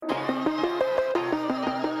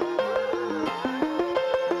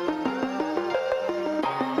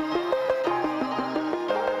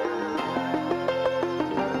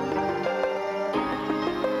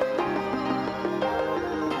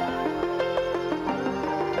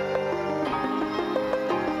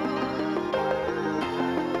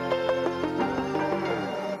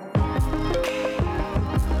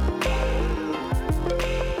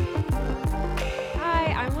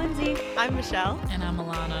Michelle. And I'm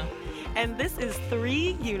Alana. And this is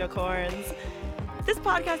Three Unicorns. This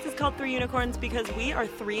podcast is called Three Unicorns because we are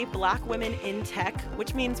three Black women in tech,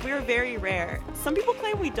 which means we are very rare. Some people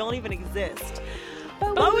claim we don't even exist.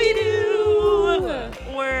 But we do!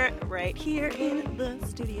 We're right here in the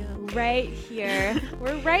studio. Right here.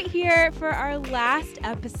 We're right here for our last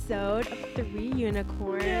episode of Three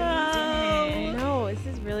Unicorns. I know, this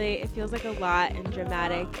is really, it feels like a lot and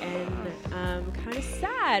dramatic and kind of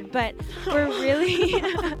sad, but we're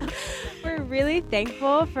really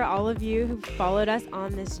thankful for all of you who followed us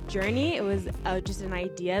on this journey. It was just an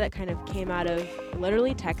idea that kind of came out of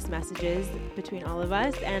literally text messages between all of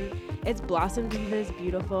us, and it's blossomed into this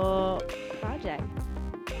beautiful project.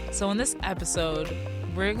 So in this episode,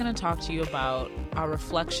 we're going to talk to you about our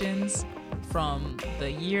reflections from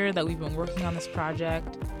the year that we've been working on this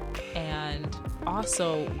project, and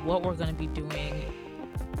also what we're going to be doing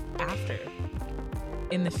after,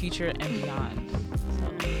 in the future and beyond.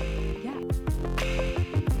 So, yeah.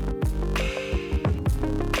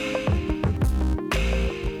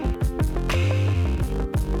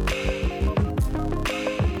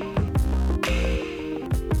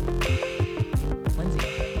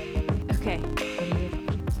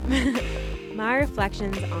 My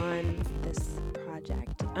reflections on this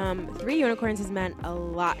project. Three Unicorns has meant a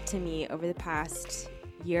lot to me over the past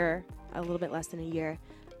year, a little bit less than a year,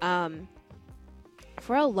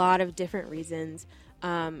 for a lot of different reasons.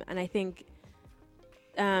 And I think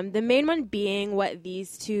the main one being what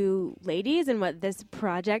these two ladies and what this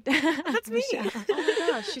project... That's me! Oh my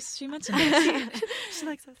gosh, she mentioned it. She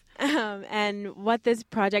likes us. And what this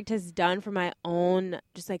project has done for my own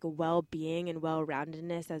just like well-being and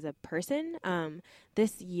well-roundedness as a person.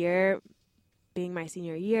 This year, being my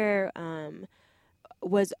senior year,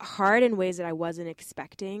 was hard in ways that I wasn't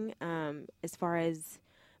expecting, as far as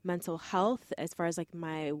mental health, as far as like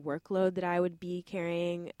my workload that I would be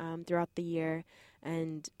carrying throughout the year,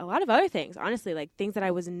 and a lot of other things, honestly, like things that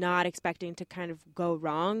I was not expecting to kind of go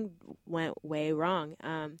wrong went way wrong.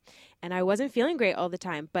 And I wasn't feeling great all the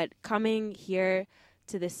time, but coming here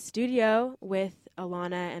to this studio with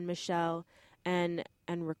Alana and Michelle and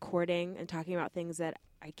recording and talking about things that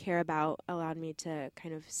I care about allowed me to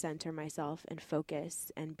kind of center myself and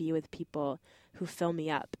focus and be with people who fill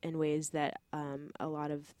me up in ways that a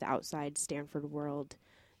lot of the outside Stanford world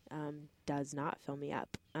does not fill me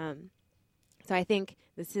up. So I think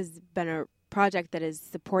this has been a project that has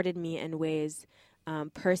supported me in ways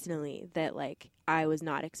personally that like I was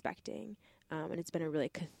not expecting. And it's been a really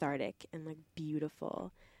cathartic and like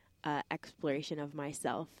beautiful exploration of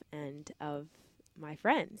myself and of my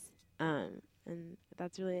friends. And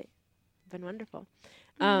that's really been wonderful.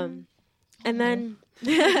 And then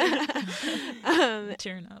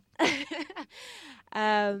tearing up.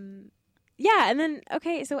 Yeah, and then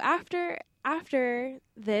okay, so after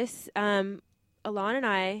this, Alana and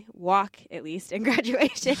I walk at least in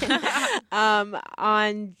graduation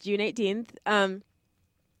on June 18th.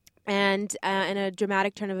 And in a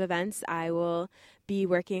dramatic turn of events, I will be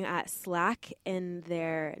working at Slack in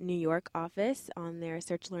their New York office on their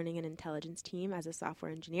search, learning, and intelligence team as a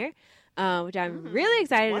software engineer, which I'm really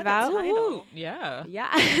excited about. Title. Yeah. Yeah.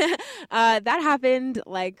 That happened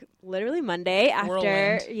like literally Monday after,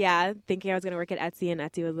 Whirlwind. thinking I was going to work at Etsy, and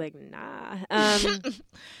Etsy was like, nah.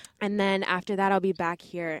 And then after that, I'll be back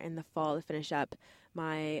here in the fall to finish up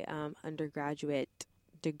my undergraduate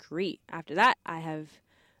degree. After that, I have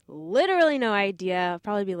literally no idea. I'll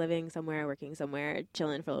probably be living somewhere, working somewhere,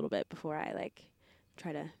 chilling for a little bit before I like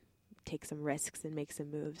try to take some risks and make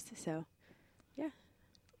some moves. So, yeah.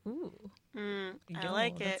 Ooh. I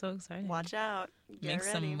like it. That's so exciting. Watch out. Get Make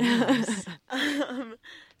ready. some moves.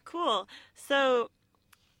 Cool. So,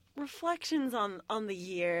 reflections on the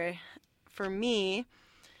year for me.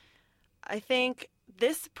 I think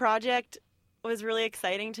this project was really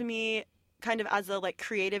exciting to me, kind of as a like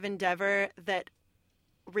creative endeavor that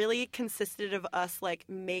really consisted of us like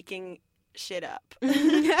making shit up.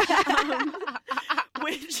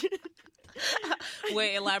 Which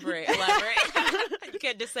Wait, elaborate. You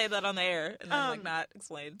can't just say that on the air and then like not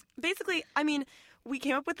explain. basically, I mean, we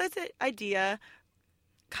came up with this idea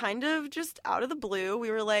kind of just out of the blue.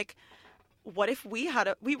 We were like, what if we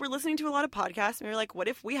were listening to a lot of podcasts, and we were like, what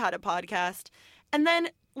if we had a podcast? And then,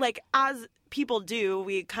 like, as people do,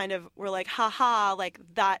 we kind of were like, haha, like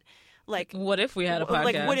that, like, What if we had a podcast?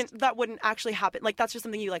 like, that wouldn't actually happen. Like, that's just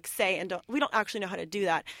something you like say, and we don't actually know how to do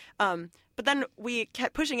that. But then we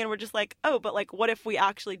kept pushing, and we're just like, oh, but like, what if we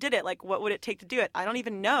actually did it? Like, what would it take to do it? I don't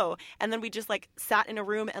even know. And then we just like sat in a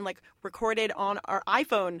room and like recorded on our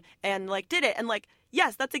iPhone and like did it. And like,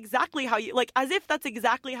 yes, that's exactly how you, like, as if that's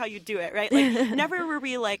exactly how you do it, right? Like, never were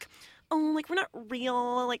we like, oh, like, we're not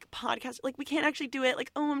real, like, podcast, like, we can't actually do it.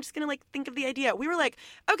 Like, oh, I'm just going to, like, think of the idea. We were like,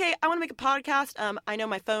 okay, I want to make a podcast. I know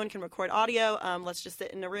my phone can record audio. Let's just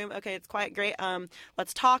sit in a room. Okay, it's quiet. Great.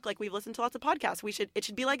 Let's talk. Like, we've listened to lots of podcasts. It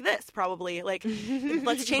should be like this, probably. Like,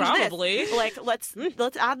 let's change this. Like,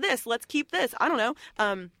 let's add this. Let's keep this. I don't know.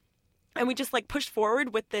 And we just, like, pushed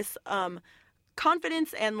forward with this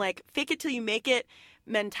confidence and, like, fake it till you make it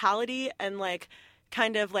mentality, and, like,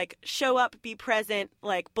 kind of, like, show up, be present,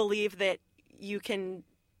 like, believe that you can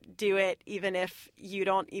do it even if you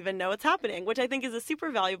don't even know what's happening, which I think is a super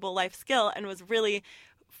valuable life skill and was really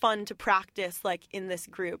fun to practice, like, in this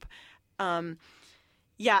group. And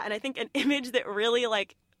I think an image that really,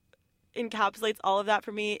 like, encapsulates all of that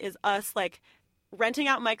for me is us, like, renting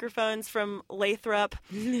out microphones from Lathrop,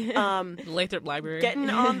 Lathrop Library, getting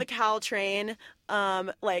on the Caltrain,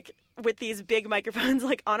 like, with these big microphones,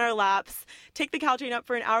 like, on our laps, take the Caltrain up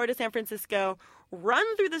for an hour to San Francisco, run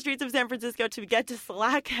through the streets of San Francisco to get to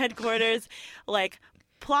SLAC headquarters, like,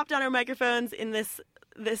 plop down our microphones in this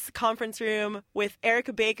conference room with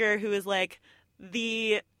Erica Baker, who is, like,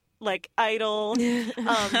 the, like, idol,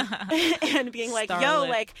 and being like, Starlet. yo,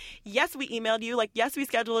 like, yes, we emailed you, like, yes, we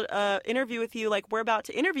scheduled an interview with you, like, we're about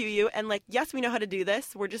to interview you, and, like, yes, we know how to do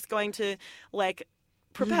this, we're just going to, like,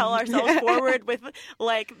 propel ourselves forward with,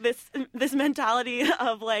 like, this mentality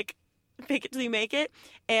of, like, fake it till you make it.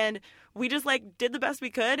 And we just, like, did the best we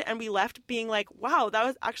could, and we left being like, wow, that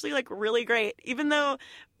was actually, like, really great, even though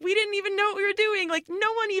we didn't even know what we were doing. Like,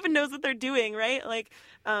 no one even knows what they're doing, right? Like,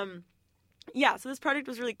 so this project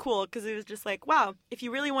was really cool because it was just like, wow, if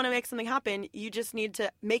you really want to make something happen, you just need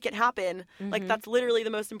to make it happen. Mm-hmm. Like, that's literally the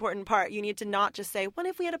most important part. You need to not just say, what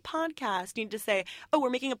if we had a podcast? You need to say, oh, we're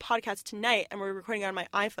making a podcast tonight and we're recording it on my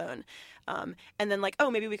iPhone. And then, like,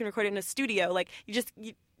 oh, maybe we can record it in a studio. Like, you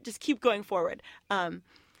just keep going forward.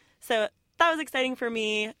 So that was exciting for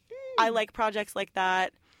me. I like projects like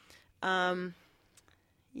that.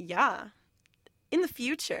 In the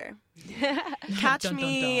future, catch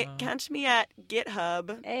me at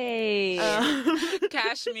GitHub. Hey,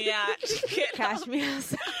 catch me at GitHub. Catch me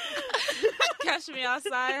outside. Catch me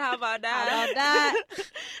outside. How about that?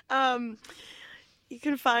 You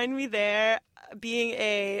can find me there, being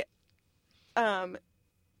a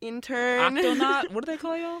intern. Octonaut? What do they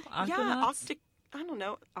call y'all? Octonauts? Yeah, I don't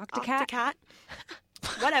know. Octocat.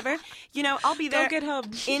 Whatever. You know, I'll be there. Go GitHub.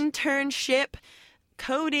 Internship,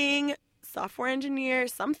 coding, software engineer,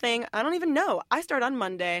 something. I don't even know. I start on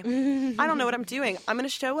Monday. I don't know what I'm doing. I'm going to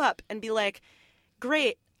show up and be like,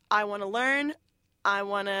 great, I want to learn. I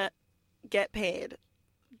want to get paid.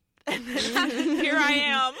 And then here I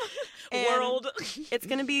am, world. It's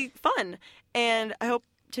going to be fun. And I hope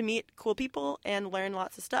to meet cool people and learn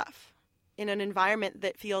lots of stuff in an environment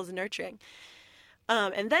that feels nurturing.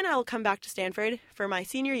 And then I'll come back to Stanford for my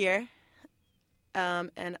senior year,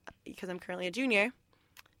 and because I'm currently a junior.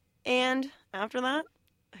 And after that,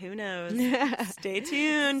 who knows? Stay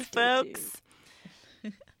tuned, folks.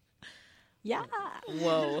 Yeah.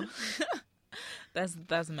 Whoa.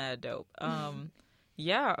 That's mad dope.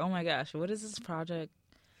 Yeah, oh my gosh, what is this project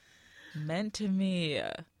meant to me?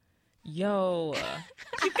 Yo.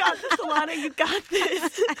 You got this, Alana, you got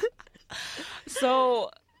this.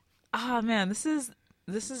 So, man, this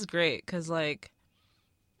is great because, like,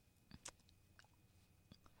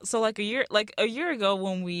 so, like, a year ago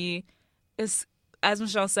when we, as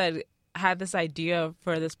Michelle said, had this idea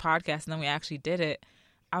for this podcast and then we actually did it,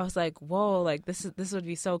 I was like, whoa, like, this would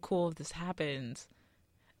be so cool if this happens.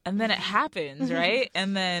 And then it happens, right?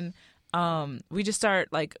 And then we just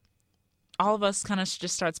start, like, all of us kind of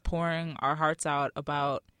just starts pouring our hearts out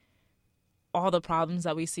about all the problems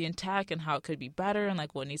that we see in tech and how it could be better and,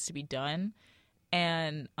 like, what needs to be done.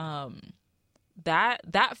 And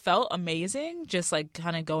that felt amazing, just, like,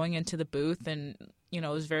 kind of going into the booth. And, you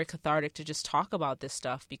know, it was very cathartic to just talk about this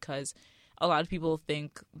stuff because a lot of people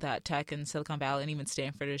think that tech in Silicon Valley and even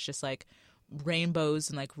Stanford is just, like, rainbows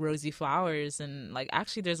and, like, rosy flowers. And, like,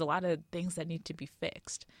 actually there's a lot of things that need to be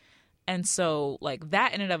fixed. And so, like,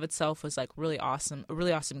 that in and of itself was, like, a really awesome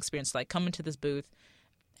experience. Like, come into this booth,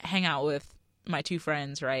 hang out with my two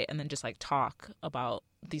friends, right? And then just, like, talk about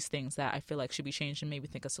these things that I feel like should be changed and maybe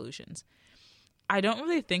think of solutions. I don't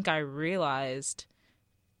really think I realized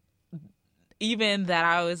even that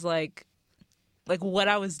I was, like what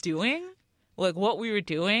I was doing, like, what we were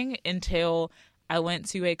doing until I went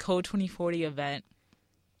to a Code 2040 event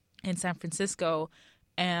in San Francisco,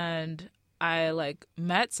 and I, like,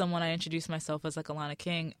 met someone. I introduced myself as, like, Alana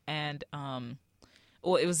King, and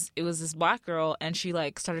it was this Black girl, and she,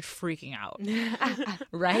 like, started freaking out,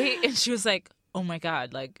 right? And she was like, "Oh my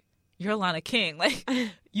God, like, you're Alana King, like,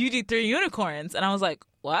 you do 3 unicorns," and I was like,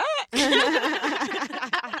 what? How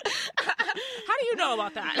do you know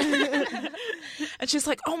about that? And she's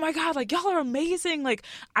like, oh my God, like, y'all are amazing. Like,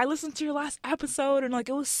 I listened to your last episode and like,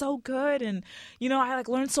 it was so good. And, you know, I like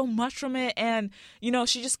learned so much from it. And, you know,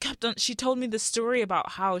 she just kept on, she told me the story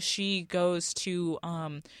about how she goes to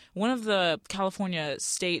one of the California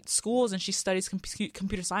state schools and she studies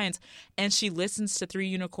computer science, and she listens to Three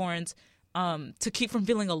Unicorns to keep from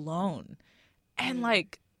feeling alone. And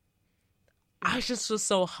like, I just was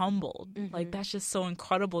so humbled. Mm-hmm. Like, that's just so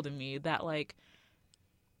incredible to me that, like,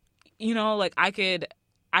 you know, like I could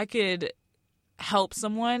help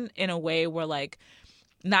someone in a way where, like,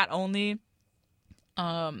 not only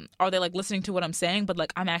are they like listening to what I'm saying, but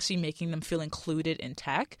like I'm actually making them feel included in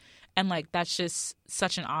tech. And like, that's just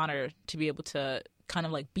such an honor to be able to kind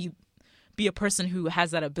of like be a person who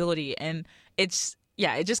has that ability. And it's,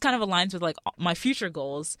 yeah, it just kind of aligns with like my future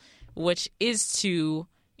goals, which is to,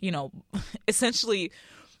 you know, essentially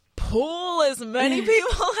pull as many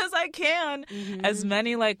people as I can, as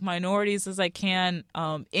many like minorities as I can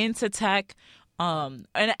into tech, and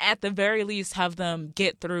at the very least have them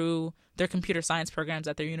get through their computer science programs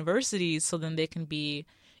at their universities so then they can be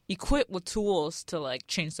equipped with tools to like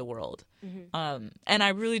change the world. And I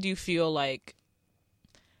really do feel like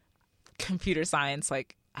computer science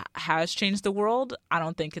like has changed the world. I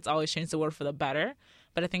don't think it's always changed the world for the better,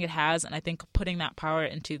 but I think it has. And I think putting that power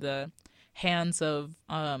into the hands of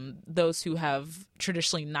those who have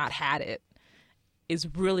traditionally not had it is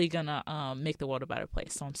really gonna make the world a better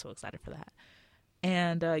place. So I'm so excited for that.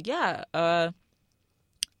 And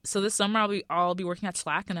so this summer I'll be working at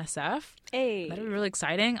Slack and SF. Hey, That'll be really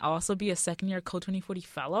exciting. I'll also be a second-year Code 2040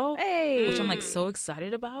 fellow, which I'm like so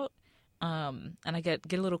excited about. And I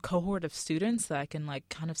get a little cohort of students that I can like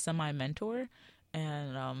kind of semi-mentor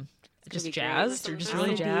and just jazzed or just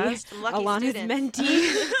really jazzed. Alana's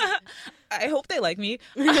mentee. I hope they like me.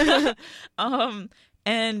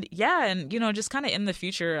 And yeah, and you know, just kind of in the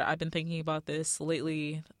future, I've been thinking about this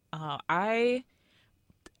lately. I've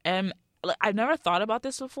never thought about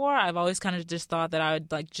this before. I've always kind of just thought that I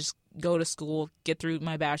would like just go to school, get through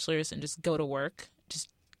my bachelor's, and just go to work, just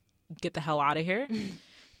get the hell out of here.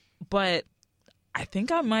 But I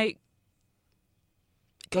think I might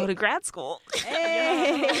go to grad school.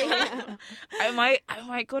 Hey. I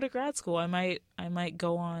might go to grad school. I might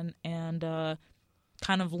go on and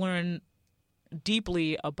kind of learn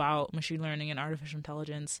deeply about machine learning and artificial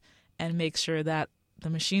intelligence and make sure that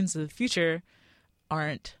the machines of the future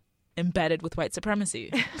aren't embedded with white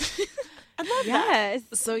supremacy. I love Yes.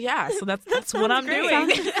 So yeah, so that's what I'm great.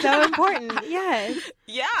 doing. Sounds so important. Yes.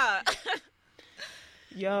 Yeah.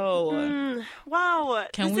 Yo. Wow.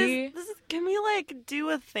 Can we Can we like do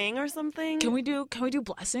a thing or something? Can we do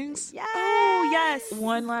blessings? Yes. Oh yes.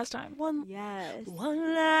 One last time. Yes.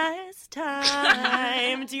 One last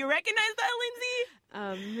time. Do you recognize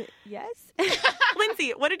that, Yes.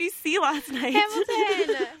 Lindsay? What did you see last night?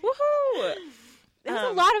 Hamilton. Woohoo! There's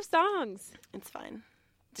a lot of songs. It's fine.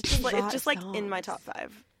 It's just like in my top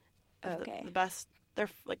 5. of Okay. The best. They're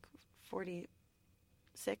like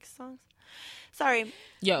 46 songs. Sorry.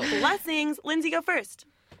 Yo. Blessings. Lindsay, go first.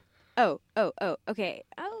 Oh, okay.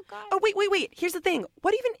 Oh, God. Oh, wait. Here's the thing.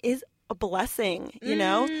 What even is a blessing, you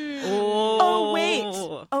know?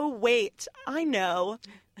 Oh. Oh, wait. I know.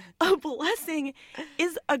 A blessing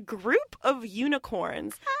is a group of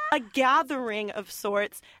unicorns, a gathering of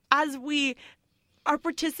sorts, as we are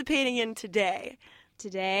participating in today.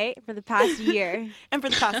 Today, for the past year. And for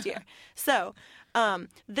the past year. So,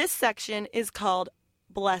 this section is called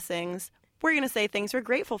Blessings. We're going to say things we're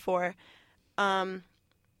grateful for. And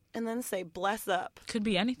then say bless up. Could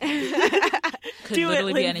be anything. Could Do it,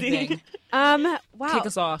 literally be Lindsay. anything. Wow. Kick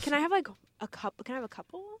us off. Can I have like a couple? Can I have a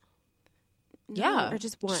couple? Yeah. Or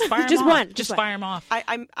just one? Just fire 'em Just off. one. Just fire them off.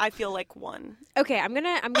 I feel like one. Okay, I'm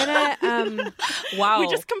gonna Wow. We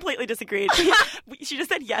just completely disagreed. She just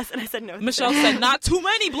said yes, and I said no. Michelle said not too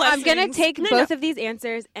many I'm blessings. gonna take No, both of these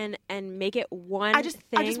answers and make it one I just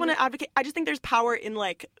thing. want to advocate. I just think there's power in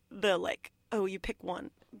oh, you pick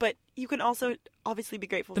one, but you can also obviously be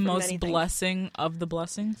grateful the for most many things. blessing of the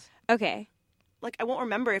blessings. Okay. Like I won't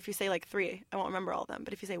remember if you say like 3. I won't remember all of them,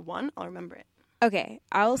 but if you say 1, I'll remember it. Okay,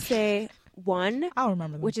 I'll say one, I'll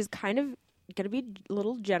remember them. which is kind of gonna be a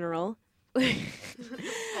little general. General.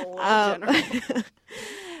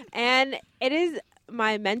 And it is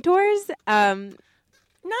my mentors. Nice.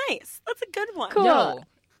 That's a good one. Cool. Yo,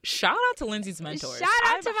 shout out to Lindsay's mentors. Shout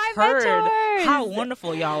out I've to my heard mentors. how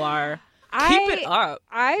wonderful y'all are. Keep it up.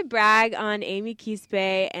 I brag on Amy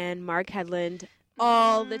Quispe and Mark Headland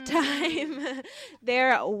all the time.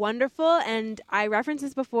 They're wonderful, and I referenced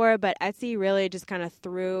this before, but Etsy really just kind of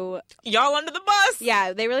threw y'all under the bus.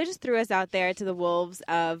 Yeah, they really just threw us out there to the wolves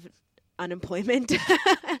of unemployment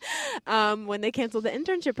when they canceled the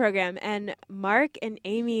internship program. And Mark and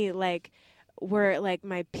Amy were like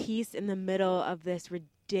my piece in the middle of this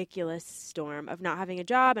ridiculous storm of not having a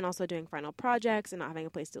job and also doing final projects and not having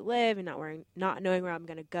a place to live and not knowing where I'm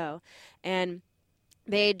going to go. And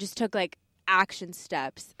they just took like action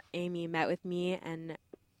steps. Amy met with me and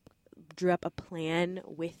drew up a plan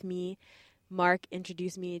with me. Mark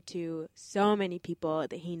introduced me to so many people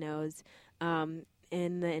that he knows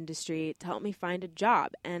in the industry to help me find a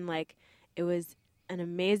job. And like, it was an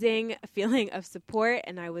amazing feeling of support,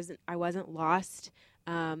 and I wasn't lost,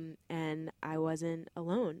 and I wasn't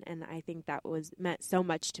alone. And I think that meant so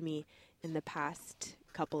much to me in the past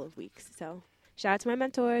couple of weeks. So shout out to my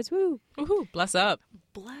mentors. Woo! Woohoo! Bless up.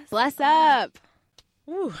 Bless up.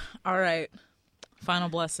 Woo! All right. Final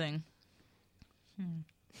blessing.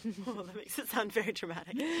 Oh, that makes it sound very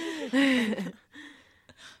dramatic.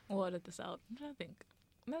 We'll edit this out. I'm trying to think.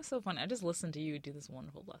 That's so funny. I just listened to you do this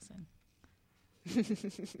wonderful blessing.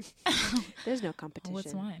 There's no competition.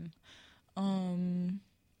 What's mine?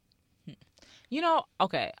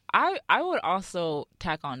 Okay. I would also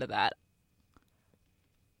tack on to that.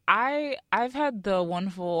 I've had the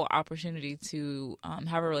wonderful opportunity to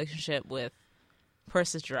have a relationship with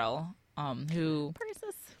Persis Drell, who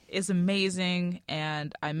is amazing,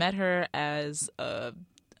 and I met her as a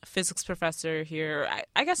physics professor here.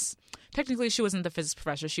 I guess technically she wasn't the physics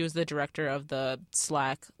professor. She was the director of the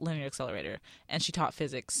SLAC Linear Accelerator, and she taught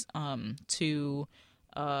physics to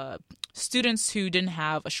students who didn't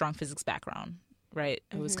have a strong physics background, right?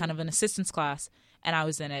 It was kind of an assistance class, and I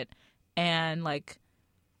was in it. And, like,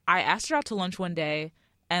 I asked her out to lunch one day,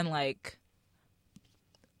 and, like,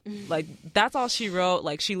 that's all she wrote.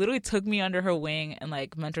 Like, she literally took me under her wing and,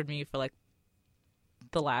 like, mentored me for, like,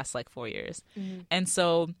 the last, like, 4 years. And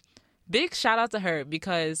so big shout out to her,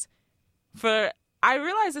 because I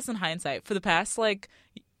realized this in hindsight, for the past, like,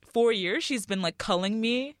 4 years, she's been, like, culling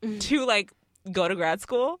me to, like, go to grad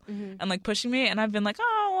school and, like, pushing me. And I've been like,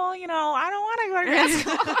 oh, well, you know, I don't want to go to grad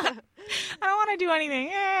school. I don't want to do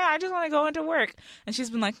anything. I just want to go into work. And she's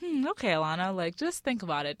been like, okay, Alana, like, just think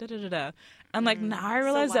about it. And, like, now I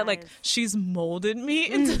realize that, like, she's molded me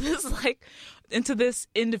into this, like, into this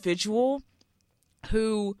individual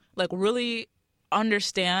who, like, really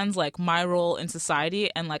understands, like, my role in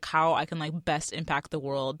society and, like, how I can, like, best impact the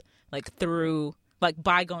world, like, through, like,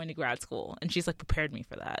 by going to grad school. And she's, like, prepared me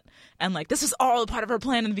for that. And, like, this was all part of her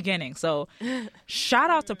plan in the beginning. So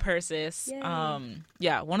shout out to Persis.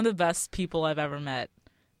 Yeah, one of the best people I've ever met.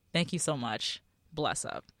 Thank you so much. Bless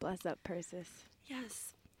up. Bless up, Persis.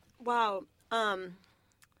 Yes. Wow.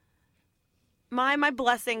 My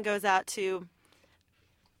blessing goes out to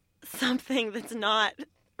something that's not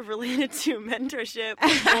related to mentorship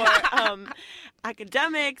or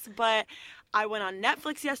academics, but I went on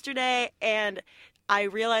Netflix yesterday and I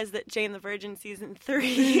realized that Jane the Virgin season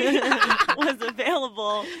 3 was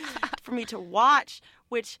available for me to watch,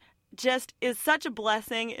 which just is such a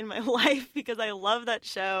blessing in my life because I love that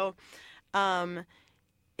show.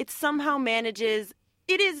 It somehow manages.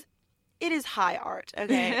 It is high art.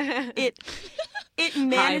 Okay, it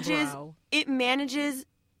manages. Highbrow. It manages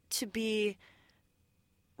to be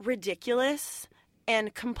ridiculous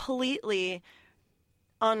and completely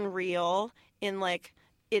unreal in, like,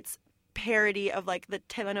 its parody of, like, the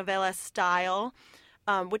telenovela style,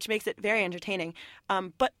 which makes it very entertaining,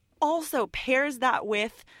 but also pairs that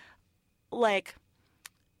with, like,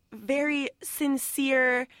 very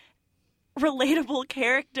sincere, relatable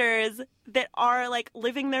characters that are, like,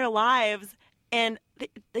 living their lives, and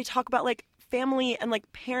they talk about, like, family and,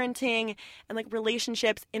 like, parenting and, like,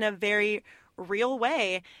 relationships in a very real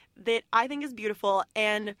way that I think is beautiful.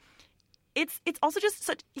 And it's also just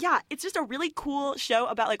it's just a really cool show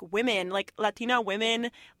about, like, women, like, Latina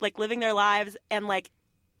women, like, living their lives, and, like,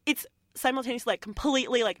 it's simultaneously, like,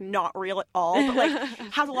 completely, like, not real at all, but, like,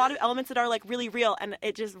 has a lot of elements that are, like, really real, and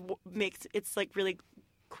it just makes it's, like, really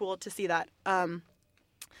cool to see that.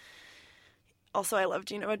 Also, I love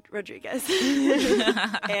Gina Rodriguez,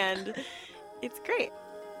 and it's great.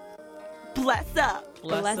 Bless up.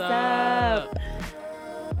 Bless up.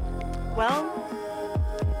 Well,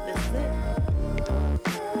 this is it.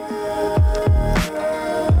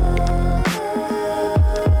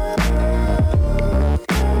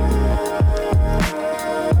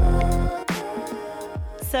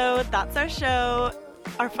 So that's our show,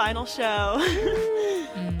 our final show.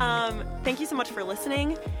 Thank you so much for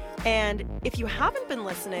listening. And if you haven't been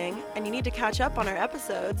listening and you need to catch up on our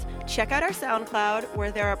episodes, check out our SoundCloud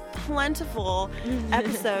where there are plentiful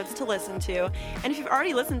episodes to listen to. And if you've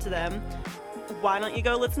already listened to them, why don't you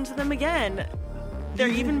go listen to them again? They're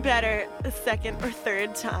even better a second or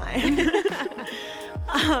third time.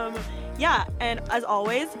 Yeah, and as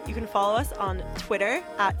always, you can follow us on Twitter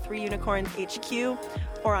at 3UnicornsHQ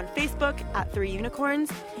or on Facebook at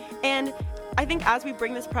 3Unicorns. And I think as we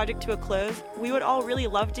bring this project to a close, we would all really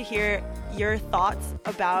love to hear your thoughts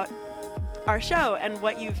about our show and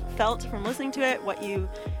what you've felt from listening to it, what you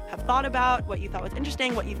have thought about, what you thought was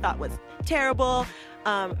interesting, what you thought was terrible.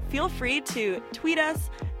 Feel free to tweet us,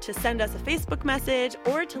 to send us a Facebook message,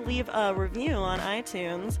 or to leave a review on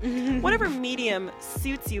iTunes. Whatever medium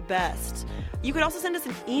suits you best. You could also send us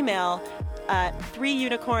an email at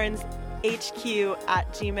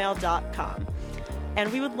 3unicornshq@gmail.com. And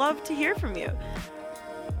we would love to hear from you.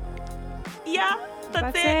 Yeah,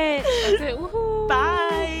 that's it. That's it. Woohoo. Bye.